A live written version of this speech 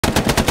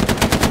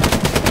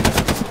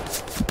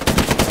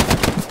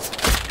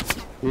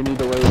You need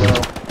the way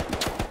well.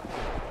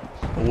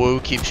 Woo,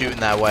 keep shooting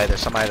that way.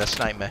 There's somebody that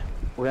sniped me.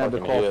 We're gonna have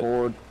to call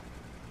forward.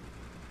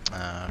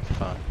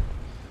 Fun.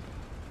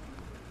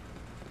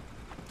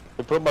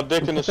 I put my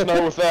dick in the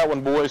snow with that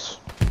one, boys.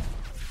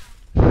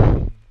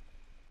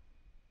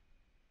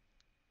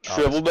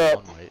 Shriveled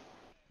up.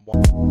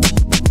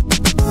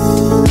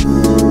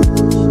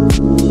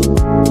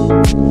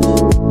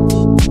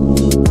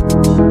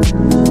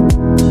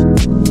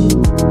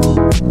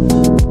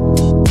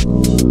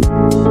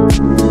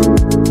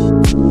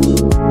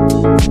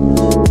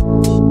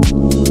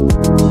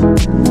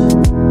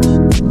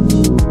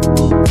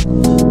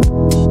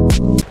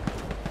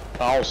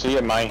 I don't see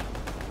it, man.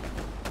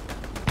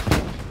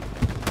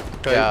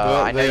 Okay,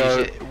 yeah, I know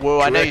you see.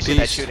 Whoa, I know you see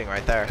that shooting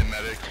right there.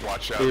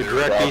 Watch out. Dude,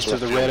 direct east of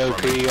the red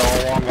OP,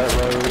 all along that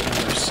road, and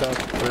they're south,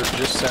 or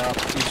just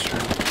southeastern.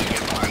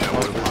 I know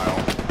where the pile.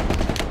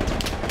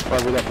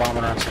 Right where that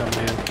bombing run's coming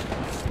in.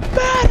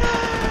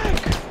 Medic!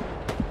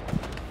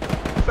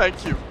 Thank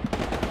you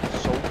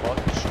so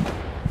much.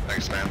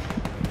 Thanks, man.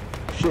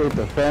 Shit,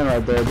 the fan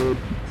right there, dude.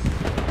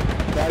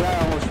 That guy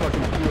almost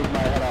fucking peeled my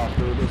head off,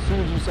 dude. As soon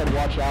as you said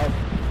watch out,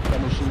 that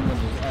machine gun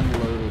just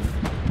unloaded.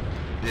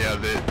 Yeah,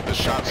 the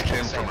shots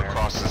came from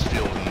across this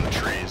field in the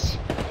trees.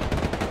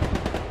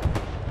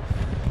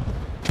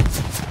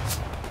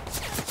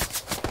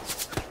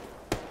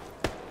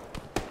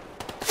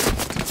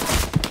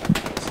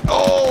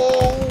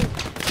 Oh!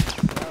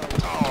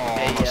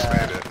 Almost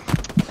made it.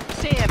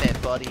 Damn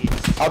it, buddy.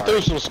 I threw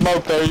some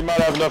smoke there. You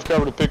might have enough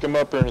cover to pick him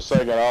up here in a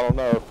second. I don't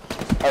know.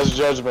 That's a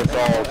judgment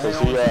call because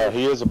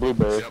he is a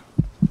blueberry. Yep.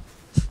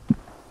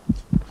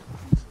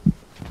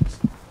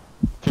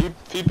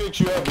 If he picks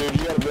you up, dude,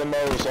 you gotta demo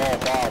us all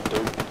 5,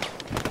 dude.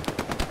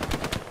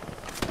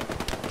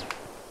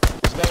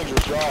 It's a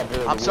dangerous job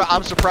here.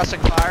 I'm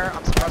suppressing fire.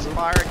 I'm suppressing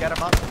fire. Get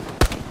him up.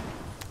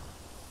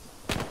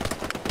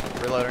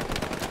 Reloading.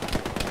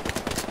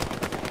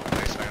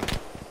 Thanks, man.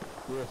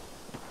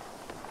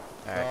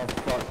 Alright.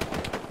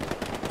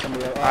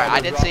 Alright,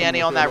 I didn't see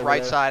any on that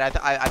right side.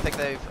 I think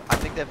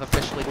they've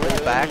officially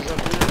pulled back.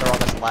 They're on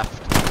this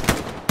left.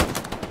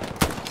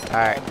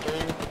 Alright.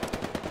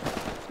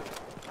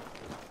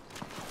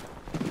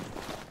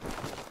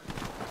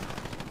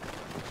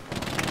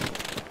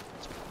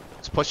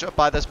 Let's push up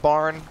by this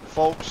barn,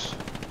 folks.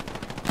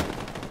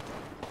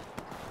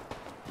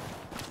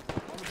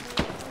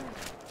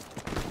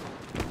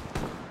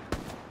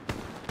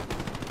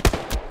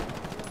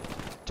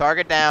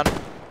 Target down.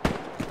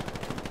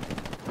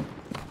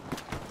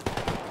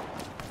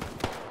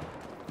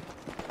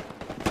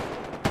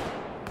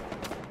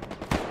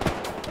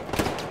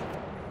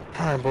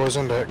 Alright, boys,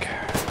 on deck. We're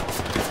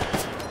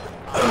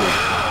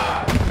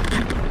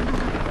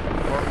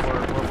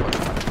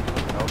pushing up.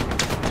 Nope.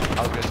 I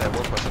was gonna say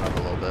we're pushing up a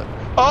little bit.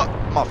 Oh,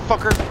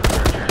 motherfucker!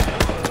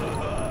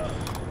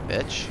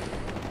 Bitch.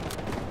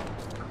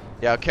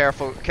 Yeah,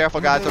 careful,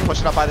 guys. They're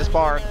pushing up by this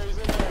barn.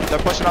 They're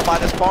pushing up by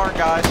this barn,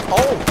 guys.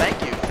 Oh, thank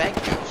you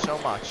so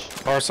much.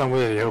 Carson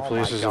with you. Hopefully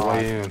this is the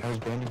way in.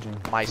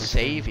 My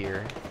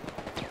savior.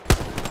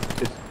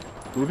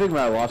 We think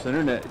I lost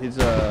internet. He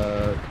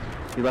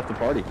left the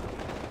party.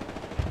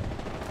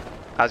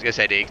 I was gonna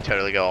say, dude,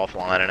 totally go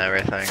offline and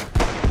everything.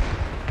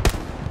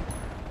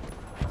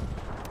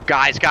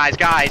 Guys.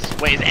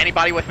 Wait, is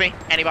anybody with me?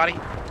 Anybody?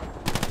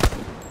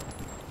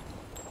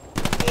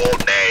 Oh,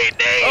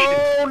 nade!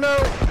 Oh, no!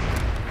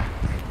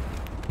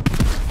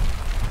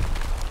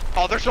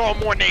 Oh, they're throwing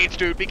more nades,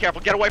 dude. Be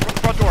careful. Get away from the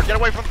front door. Get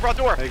away from the front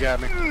door. They got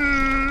me.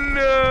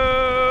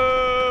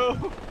 No!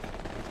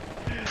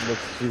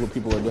 Let's see what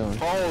people are doing.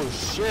 Oh,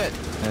 shit.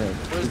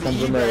 Where's the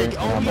e-brake?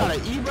 Oh, we got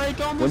an e-brake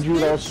on this. When'd you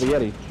eat all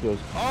spaghetti? She goes,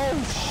 oh,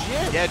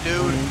 shit. Yeah,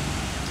 dude.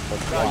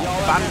 If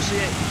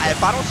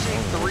I don't see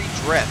 3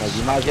 drips, like,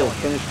 you might as well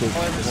finish this.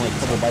 Only a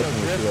couple bites in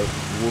this.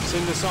 We'll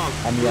sing the song.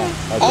 I mean,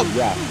 yeah. Oh,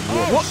 yeah.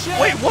 What? Shit.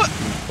 Wait, what?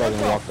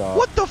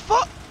 What the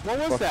fuck? What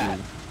was that?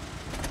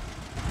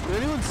 Did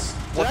anyone...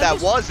 What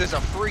that was is a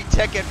free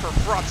ticket for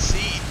front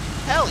seat.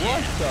 Hell yeah.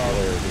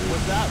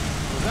 Was that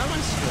my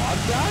squad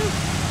guy?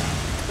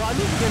 Well, I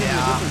need to get in a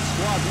different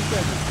squad. These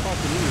guys are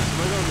fucking idiots.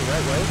 Am I going the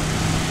right way?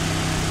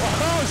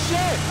 Oh,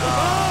 shit!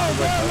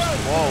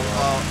 Whoa,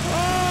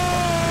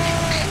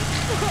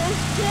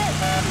 shit!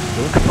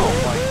 Oh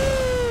my god.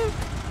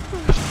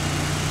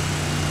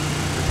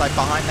 It's like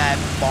behind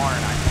that barn,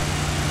 I think.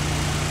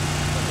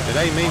 It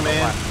ain't me,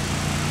 man.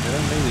 It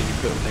ain't me that you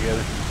put them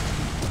together.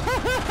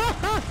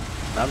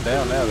 I'm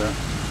down now, though.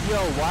 Yo,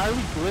 why are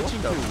we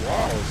glitching through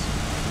walls?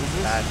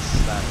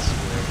 That's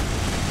weird.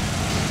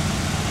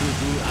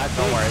 Dude,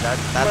 don't worry,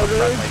 that's a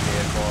friendly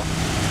vehicle.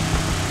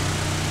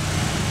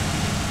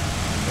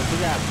 I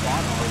think I have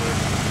bot armor.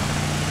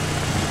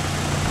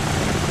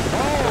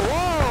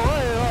 Oh!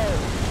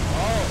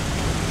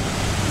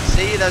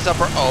 See, there's a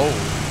oh.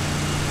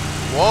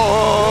 Whoa!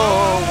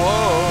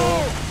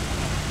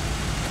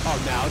 Oh,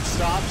 now it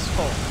stops?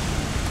 Oh.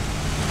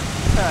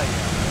 Hell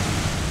yeah.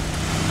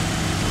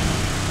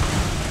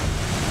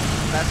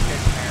 Best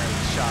case scenario,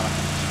 shot him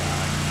in the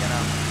shot, you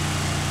know?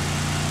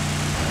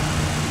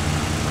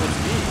 It's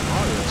me,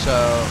 Mario. So.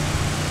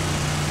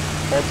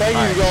 Well, thank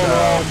you Alright, for going the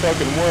so wrong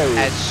fucking way.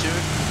 As soon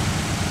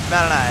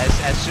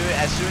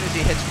as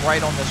he hits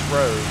right on this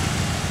road.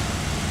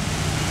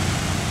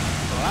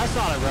 Well, that's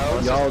not a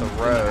road. Y'all the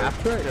road.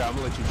 After it? Here, I'm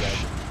gonna let you dead.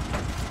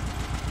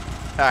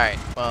 Alright,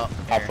 well.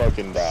 I here.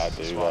 fucking died,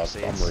 dude. Swap I'm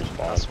seats.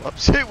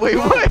 respawning. Wait,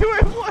 what?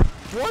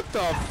 What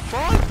the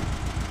fuck?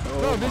 Oh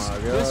No, my this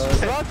God. truck is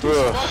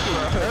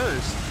fucking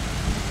cursed.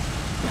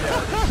 Yeah,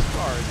 this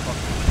car is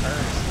fucking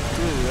cursed.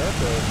 Dude, what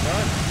the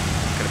fuck?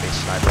 Gonna be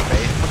sniper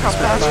bait. Look how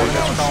fast we're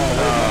going.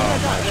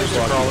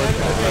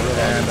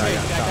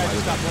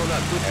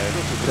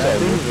 That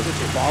thing was just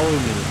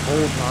following me the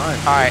whole time.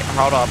 Alright,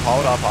 hold up.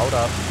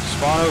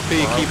 Spawn OP,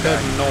 keep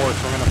heading north.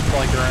 We're gonna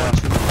flank around.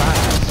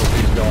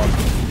 He's gone.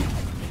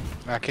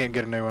 I can't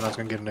get a new one. I was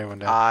gonna get a new one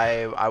down. I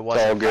It's all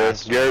wasn't good.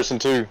 fast. Garrison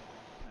 2.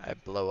 I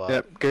blow up.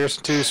 Yep,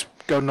 Garrison 2's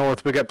go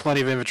north. We got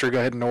plenty of infantry. Go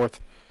ahead north.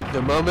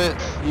 The moment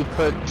you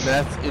put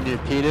meth in your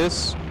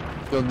penis,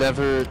 you'll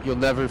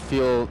never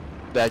feel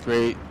that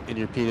great in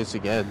your penis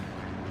again.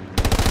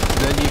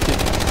 Then you can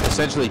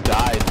essentially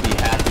die and be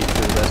happy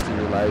for the rest of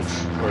your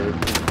life, or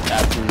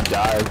after you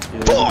die, you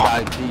die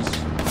in peace.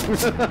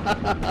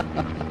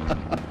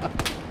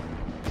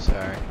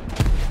 Sorry.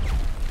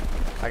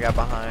 I got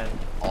behind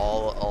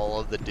all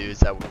of the dudes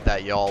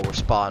that y'all were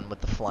spawning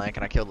with the flank,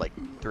 and I killed like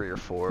 3 or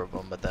 4 of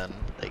them, but then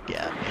they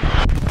got me.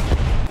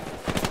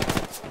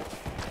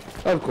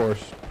 Of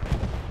course.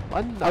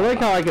 I like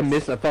how I can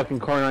miss a fucking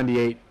car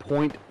 98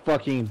 point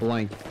fucking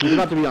blank. He's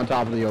about to be on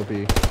top of the OP.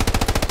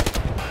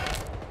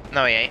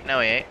 No, he ain't.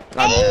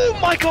 Oh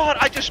my god!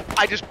 I just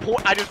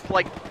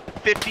like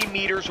 50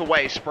 meters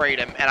away sprayed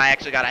him, and I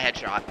actually got a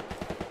headshot.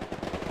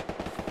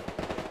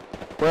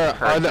 Where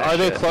are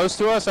they shit. close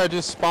to us? I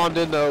just spawned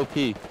into OP.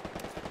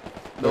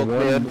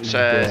 Milkman. So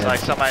it's like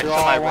somebody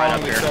right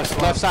up here.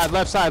 Left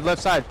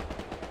side.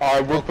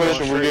 Alright, we're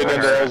pushing. We're getting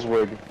into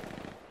Ellswood.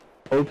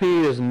 OP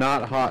is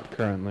not hot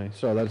currently,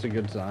 so that's a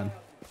good sign.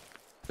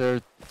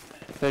 They're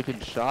taking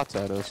shots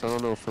at us. I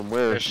don't know from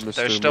where.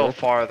 They're still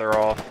farther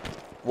off.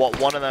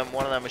 One of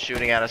them is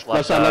shooting at us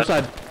left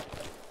side.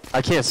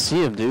 I can't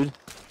see him, dude.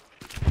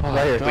 Oh,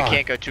 right here. We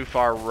can't go too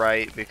far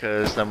right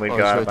because then we Oh,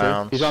 got he's right there?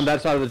 bounds. He's on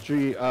that side of the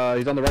tree. He's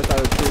on the right side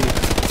of the tree.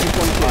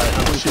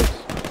 226.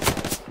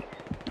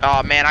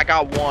 Oh man, I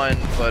got one,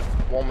 but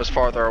one was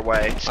farther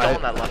away. Still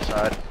on that left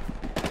side.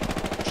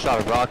 Shot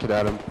a rocket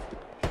at him.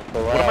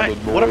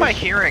 What am I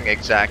hearing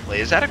exactly?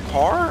 Is that a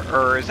car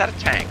or is that a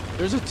tank?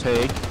 There's a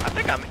tank.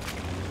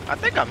 I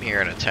think I'm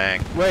hearing a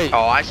tank. Wait.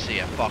 Oh, I see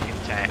a fucking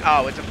tank.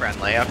 Oh, it's a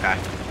friendly. Okay.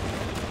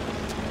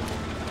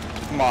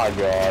 My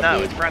God. No,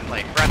 dude. it's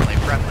friendly.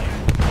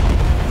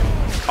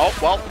 Oh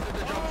well,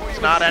 it's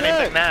not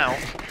anything now.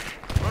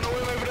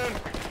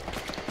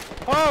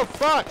 Oh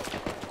fuck!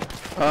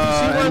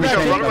 Enemy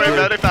tank Run up away here.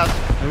 very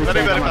fast. Enemy Very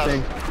tank on my fast.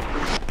 thing.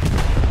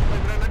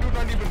 I do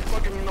not even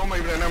fucking know, my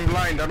friend. I'm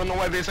blind. I don't know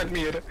why they sent me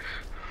here.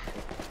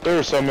 There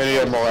were so many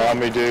of them around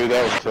me, dude.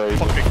 That was crazy.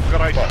 Fucking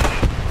Christ.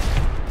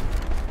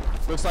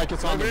 Looks like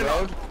it's on the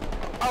road.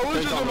 I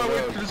was just on my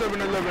way to the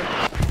 7-Eleven.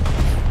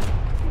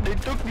 They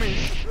took me.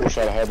 Wish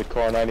I'd had the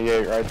car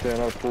 98 right then.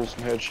 I'd pull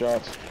some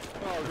headshots.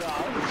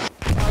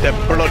 The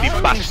bloody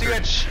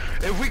bastards.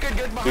 If we could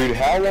get behind Dude,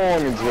 how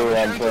long until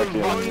I'm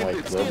fucking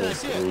like level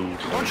 3?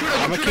 Don't shoot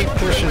I'm us, gonna shoot keep us.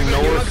 pushing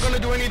You're north. not gonna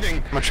do anything.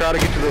 I'm gonna try to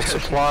get to the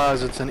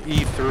supplies. It's an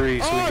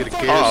E3, so we get a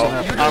garrison Uh-oh,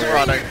 up I'm there.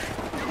 running.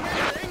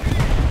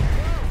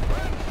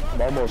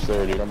 I'm almost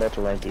there, dude. I'm about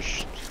to rank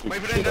this My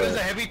stupid friend, shit that is a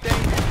out. heavy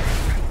tank.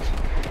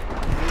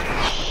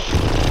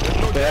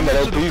 Damn, that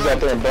OP's out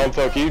there in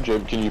bumfuck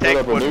Egypt. Can you put Tank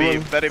up a would new be one?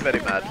 very, very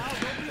mad.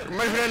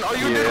 My friend, all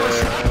you did was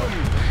shoot him.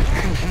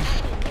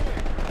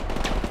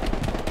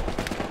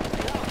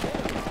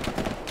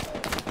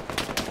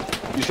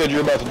 You said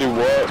you're about to do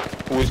what?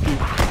 Whiskey?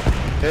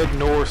 Head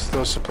north,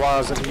 those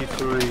supplies at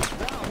E3.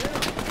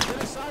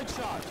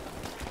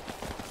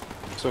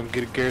 So I can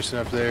get a garrison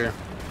up there.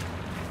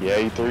 Yeah,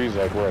 E3's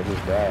like where I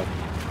just died.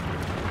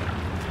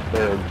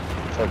 They're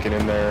fucking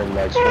in there and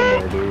like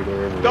swimming, dude.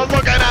 They're everywhere. Don't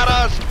look at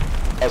us!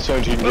 As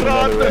soon as you can get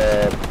Run!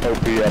 another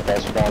OP up,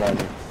 I'll spawn on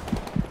you.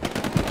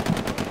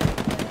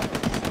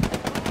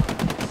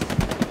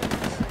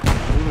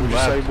 What did you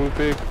say, Blue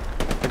Pig?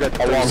 I got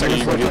How 30 long till seconds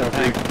you can left. get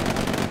my feet?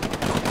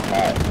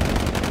 Alright.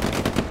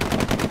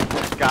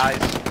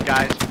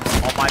 Guys,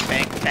 on my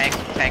tank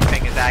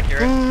thing is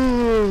accurate.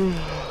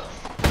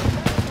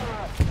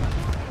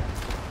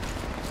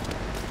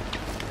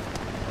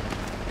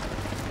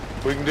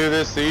 We can do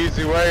this the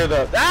easy way or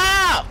the—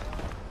 Ah!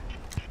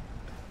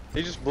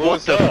 He just blew What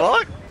us the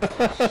up. fuck?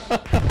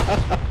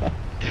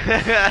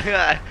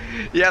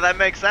 Yeah, that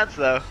makes sense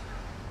though.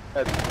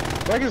 I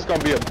think it's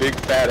gonna be a big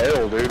fat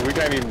L, dude. We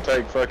can't even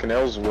take fucking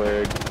L's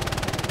wig.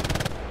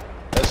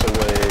 That's a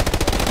wig.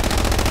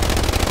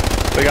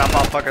 We got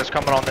motherfuckers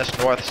coming on this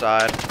north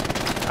side.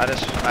 I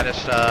just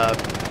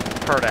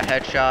heard a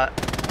headshot.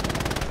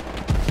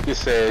 You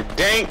said,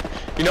 dang.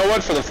 You know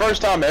what? For the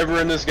first time ever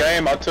in this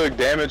game, I took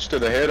damage to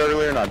the head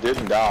earlier and I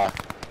didn't die.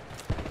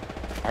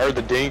 I heard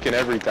the dink and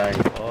everything.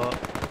 Oh,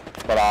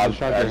 But I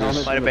Shot your helmet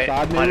just— from the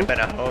side, might have maybe? been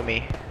a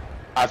homie.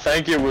 I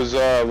think it was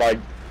like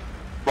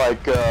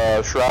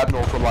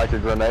shrapnel from like a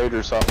grenade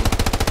or something.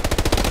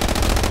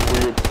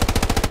 Weird.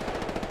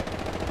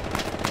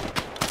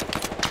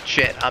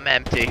 Shit, I'm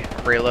empty.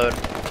 Reload.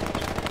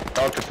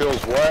 Dr.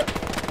 Phil's what?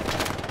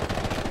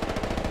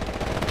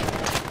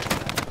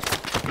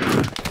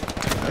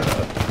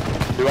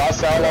 Do I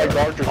sound like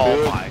Dr. Oh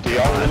Phil? my Do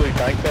y'all God. really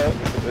think that?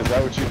 Is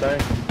that what you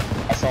think?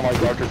 I sound like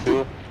Dr.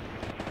 Phil?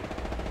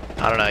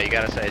 I don't know, you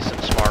gotta say some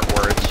smart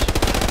words.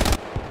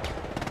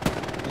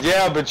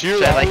 Yeah, but you're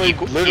Say, the like, only,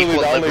 literally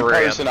the only equilibrium.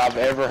 person I've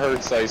ever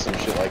heard say some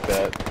shit like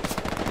that.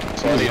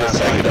 So I He's need a not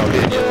second like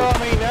opinion. Well, I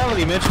mean, now that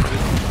he mentions it.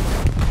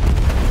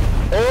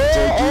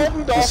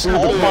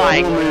 Oh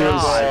my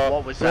God,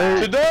 what was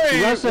that?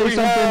 Today I say we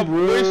have something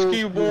real-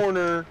 Whiskey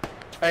Warner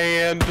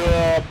and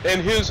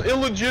his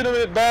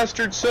illegitimate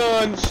bastard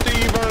son,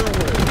 Steve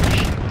Irwin.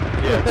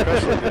 Yeah,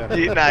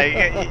 especially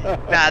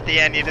that. Nah, at the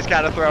end you just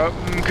gotta throw it.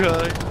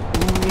 Okay.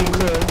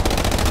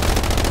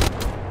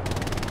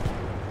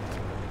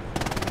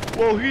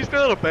 Well, he's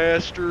not a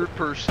bastard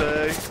per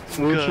se.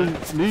 What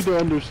you need to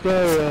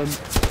understand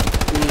is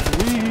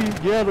we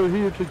gather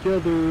here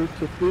together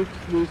to fix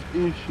this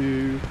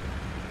issue.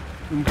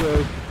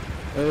 Okay,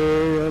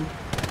 and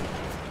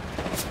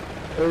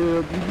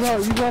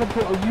you gotta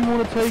put, you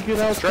want to take it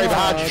outside.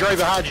 Dre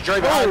behind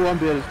you. Oh, I'm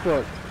dead as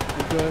fuck.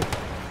 Okay.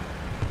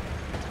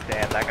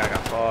 Damn, that guy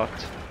got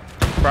fucked.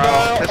 Bro,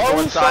 Well, this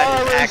one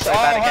side is Osiris, actually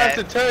about to I'll have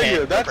get to tell you,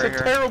 hit that's over a here.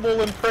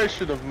 terrible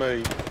impression of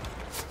me.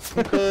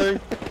 Okay.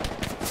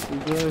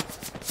 Okay.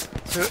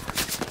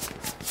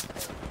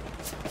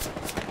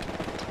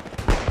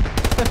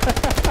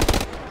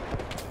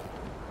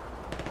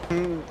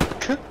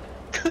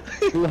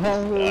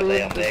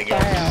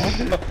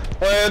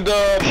 And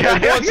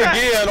once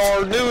again,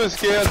 our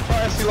newest guest,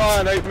 Classy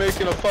Line, ain't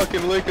making a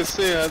fucking lick of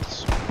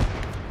sense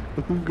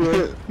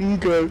Okay.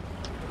 Okay.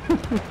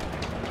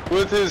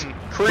 with his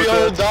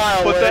Creole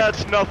dialect. But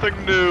that's nothing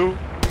new.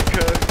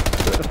 Okay.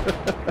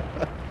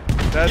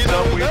 That's You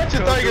know, something that's the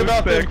we've come thing to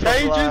about them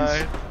expect from Cajuns.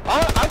 life.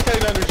 I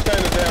can't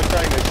understand the damn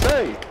thing they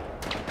say.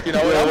 You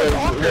know, and I'm a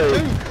doctor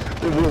too.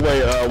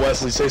 Wait,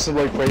 Wesley, say some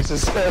like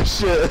racist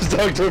shit. It's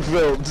Dr.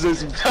 Phil. Say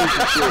some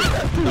stupid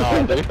shit.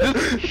 No, dude.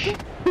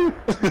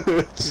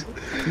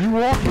 You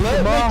walked into Let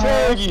me my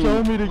tell house, you,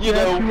 told me to you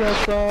catch know- you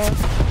outside.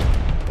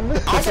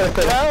 I'm a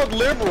proud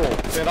liberal,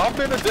 and I've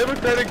been a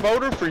Democratic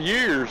voter for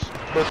years.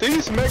 But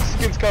these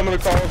Mexicans coming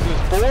across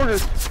this border,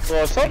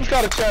 well, something's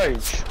got to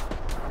change.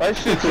 That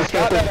shit's just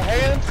got out of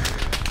hand,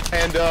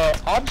 and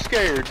I'm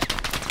scared.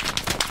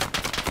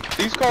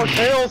 These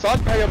cartels,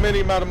 I'd pay them any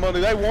amount of money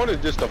they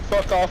wanted just to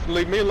fuck off and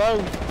leave me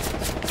alone.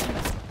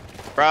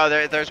 Bro,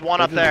 there's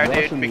one up there,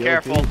 dude. Be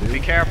careful. Be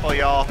careful,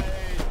 y'all.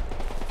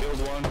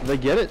 Did they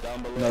get it?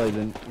 No, they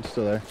didn't. It's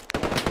still there.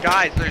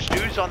 Guys, there's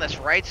dudes on this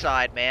right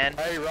side, man.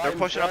 Hey, right They're in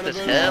pushing up front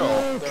this of us,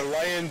 hill. They're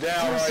laying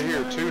down right here,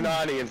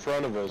 290 in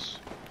front of us.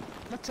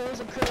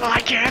 I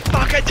can't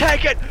fucking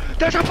take it!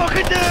 There's a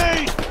fucking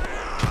nade!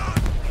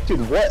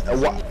 Dude, what?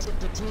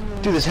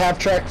 Dude, this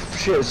half-track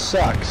shit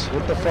sucks.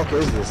 What the fuck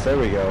is this? There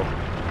we go.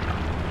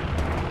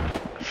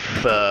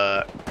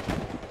 Fuck.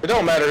 It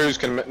don't matter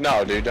who's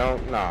no, dude,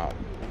 don't, no.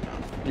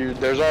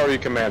 There's already a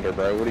commander,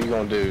 bro. What are you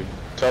gonna do?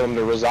 Tell him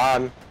to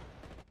resign?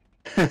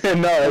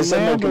 No, I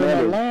said no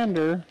commander.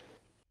 Lander.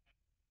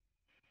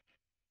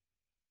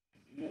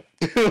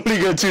 What are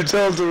you gonna do?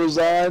 Tell him to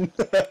resign?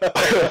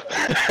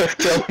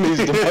 Tell him he's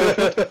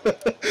demoted.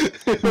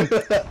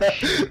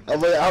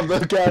 I'm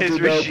the captain.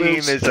 His regime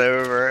is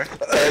over.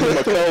 Hand him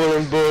a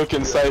coloring book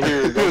and say,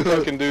 here, go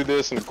fucking do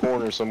this in the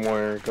corner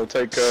somewhere. Go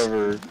take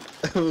cover.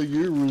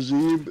 Your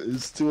regime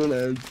is to an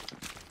end.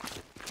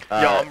 Yo,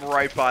 I'm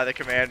right by the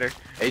commander.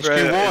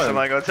 HQ1.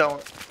 Somebody go tell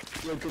him.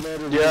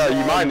 Yeah,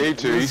 you might need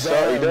to. He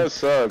does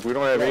suck. We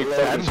don't have any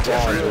fucking spawns.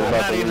 We're I'm about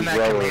not to even lose that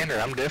rower. commander,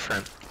 I'm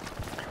different.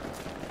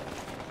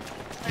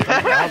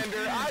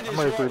 I'm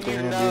ready for it to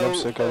end, dude. I'm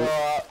sick of it.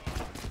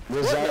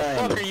 What the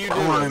fuck are you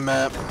Come on, doing?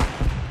 map.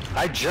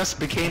 I just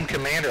became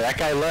commander, that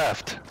guy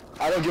left.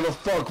 I don't give a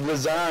fuck.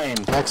 Resign.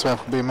 Next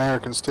map will be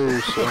Americans too,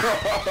 so.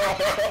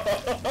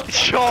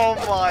 Oh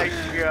my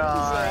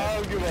god. I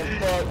don't give a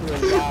fuck.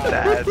 Resign.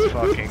 That's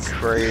fucking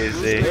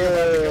crazy.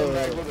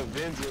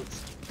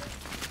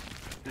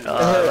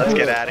 Let's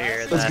get out of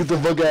here. Let's then. get the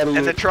fuck out of In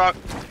the here. truck.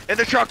 In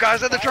the truck,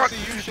 guys. In the truck.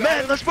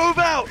 Man, let's move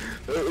out.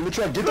 We're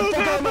trying to get the fuck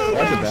out of here.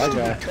 That's a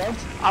bad guy.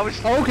 I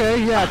was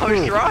Okay, yeah, I was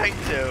cool. trying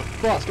to.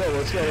 Let's go.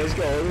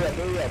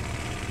 Hurry up.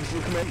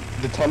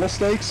 The tunnel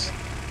stakes?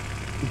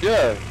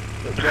 Yeah.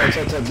 Tunnel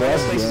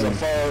stakes is a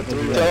far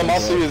through. Tell him I'll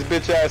see his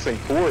bitch ass in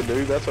court,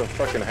 dude. That's a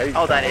fucking hate.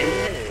 Oh, that crime.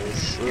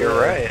 is. You're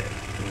right.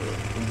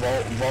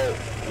 Vault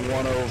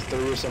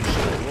 103 or some shit.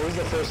 What was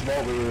the first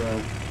vault we were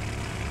in?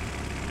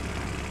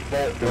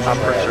 Vault I'm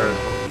pretty sure.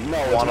 No,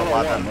 it's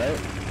 111. 101, right?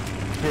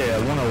 Yeah,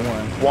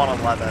 101.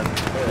 111.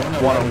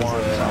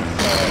 101.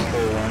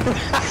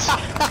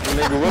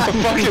 Nigga, what the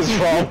fuck is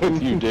wrong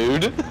with you,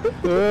 dude?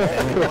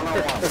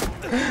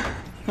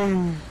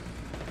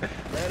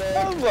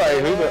 I'm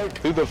like,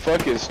 who the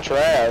fuck is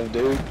Trav,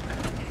 dude?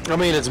 I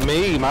mean, it's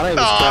me. My name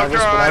is Travis,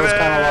 but I was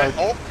kind of like...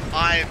 Oh,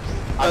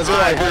 That's what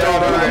I heard.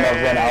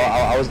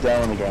 I was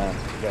down on the ground.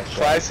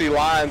 Classy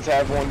Lions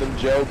have one of them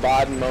Joe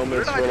Biden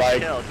moments where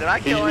like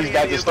he's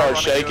about to start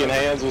shaking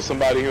hands with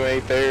somebody who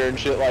ain't there and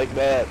shit like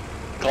that,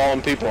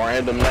 calling people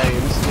random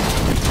names.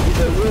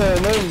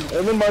 Yeah,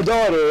 and then my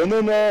daughter, and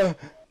then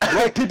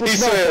black people. He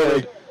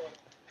said,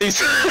 he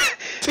said,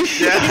 he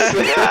said,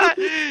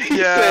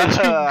 you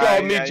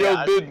called me Joe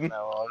Biden.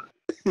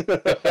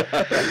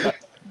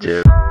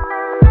 Dude.